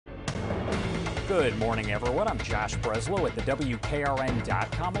Good morning, everyone. I'm Josh Breslow at the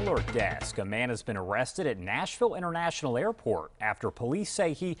WKRN.com Alert Desk. A man has been arrested at Nashville International Airport after police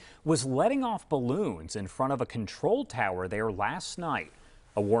say he was letting off balloons in front of a control tower there last night.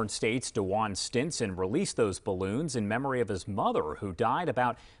 A warrant states DeJuan Stinson released those balloons in memory of his mother, who died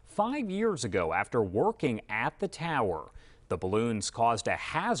about 5 years ago after working at the tower. The balloons caused a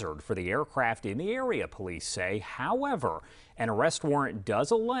hazard for the aircraft in the area, police say. However, an arrest warrant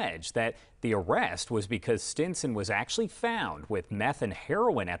does allege that the arrest was because Stinson was actually found with meth and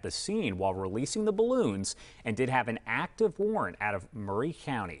heroin at the scene while releasing the balloons and did have an active warrant out of Murray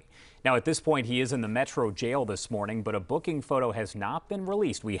County. Now, at this point, he is in the Metro jail this morning, but a booking photo has not been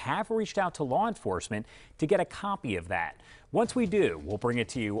released. We have reached out to law enforcement to get a copy of that. Once we do, we'll bring it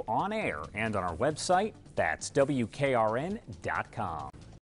to you on air and on our website. That's WKRN.com.